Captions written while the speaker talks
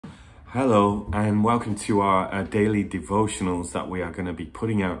Hello and welcome to our daily devotionals that we are going to be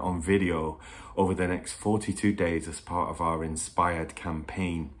putting out on video over the next 42 days as part of our Inspired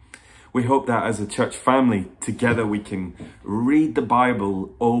campaign. We hope that as a church family, together we can read the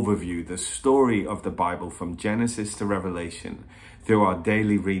Bible overview, the story of the Bible from Genesis to Revelation through our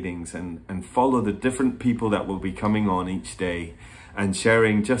daily readings and follow the different people that will be coming on each day and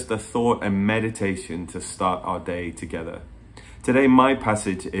sharing just a thought and meditation to start our day together. Today, my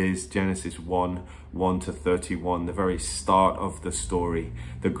passage is Genesis 1 to 31, the very start of the story,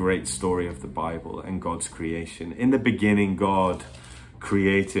 the great story of the Bible and God's creation. In the beginning, God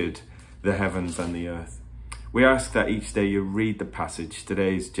created the heavens and the earth. We ask that each day you read the passage.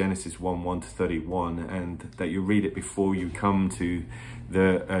 Today is Genesis 1 to 31, and that you read it before you come to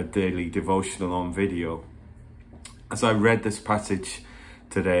the daily devotional on video. As I read this passage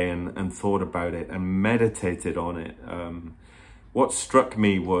today and thought about it and meditated on it, what struck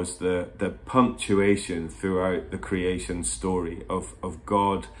me was the punctuation throughout the creation story of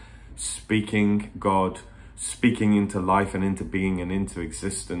God speaking into life and into being and into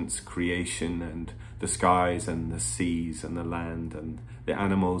existence, creation and the skies and the seas and the land and the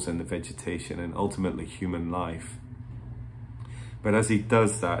animals and the vegetation and ultimately human life. But as he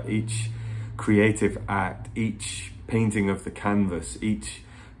does that, each creative act, each painting of the canvas, each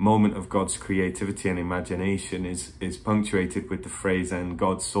moment of God's creativity and imagination is punctuated with the phrase, and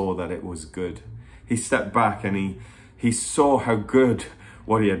God saw that it was good. He stepped back and he saw how good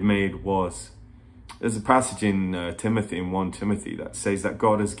what he had made was. There's a passage in 1 Timothy that says that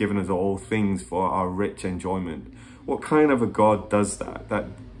God has given us all things for our rich enjoyment. What kind of a God does that?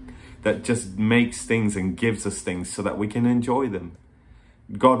 That just makes things and gives us things so that we can enjoy them.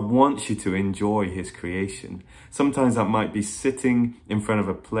 God wants you to enjoy his creation. Sometimes that might be sitting in front of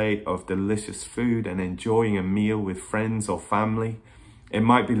a plate of delicious food and enjoying a meal with friends or family. It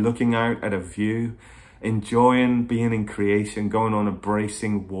might be looking out at a view, enjoying being in creation, going on a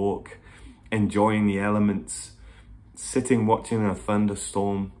bracing walk, enjoying the elements, sitting watching a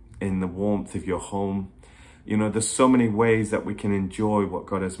thunderstorm in the warmth of your home. You know, there's so many ways that we can enjoy what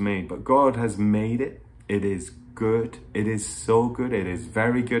God has made, but God has made it. It is good. It is so good. It is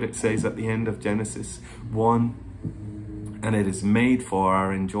very good, it says at the end of Genesis 1, and it is made for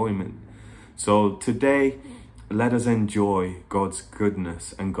our enjoyment. So today, let us enjoy God's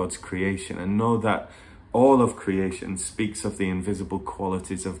goodness and God's creation and know that all of creation speaks of the invisible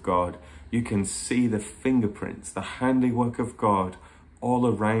qualities of God. You can see the fingerprints, the handiwork of God all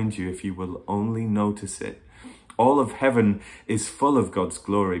around you if you will only notice it. All of heaven is full of God's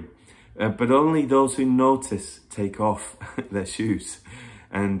glory. But only those who notice take off their shoes.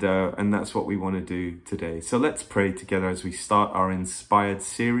 And that's what we want to do today. So let's pray together as we start our Inspired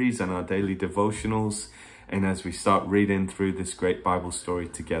series and our daily devotionals. And as we start reading through this great Bible story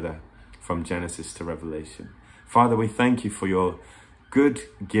together from Genesis to Revelation. Father, we thank you for your good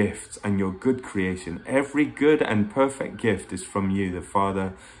gifts and your good creation. Every good and perfect gift is from you, the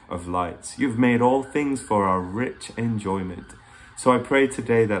Father of lights. You've made all things for our rich enjoyment. So I pray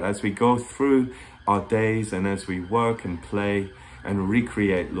today that as we go through our days and as we work and play and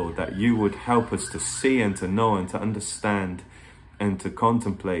recreate, Lord, that you would help us to see and to know and to understand and to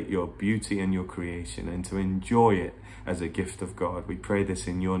contemplate your beauty and your creation and to enjoy it as a gift of God. We pray this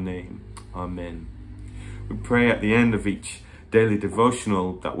in your name. Amen. We pray at the end of each daily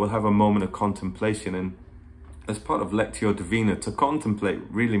devotional that we'll have a moment of contemplation, and as part of Lectio Divina, to contemplate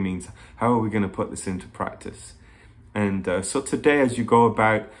really means how are we going to put this into practice. And so today, as you go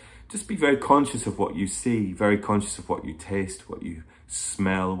about, just be very conscious of what you see, very conscious of what you taste, what you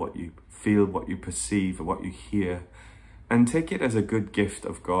smell, what you feel, what you perceive, and what you hear. And take it as a good gift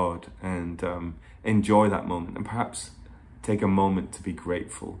of God and enjoy that moment. And perhaps take a moment to be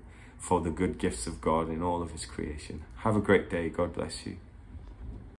grateful for the good gifts of God in all of his creation. Have a great day. God bless you.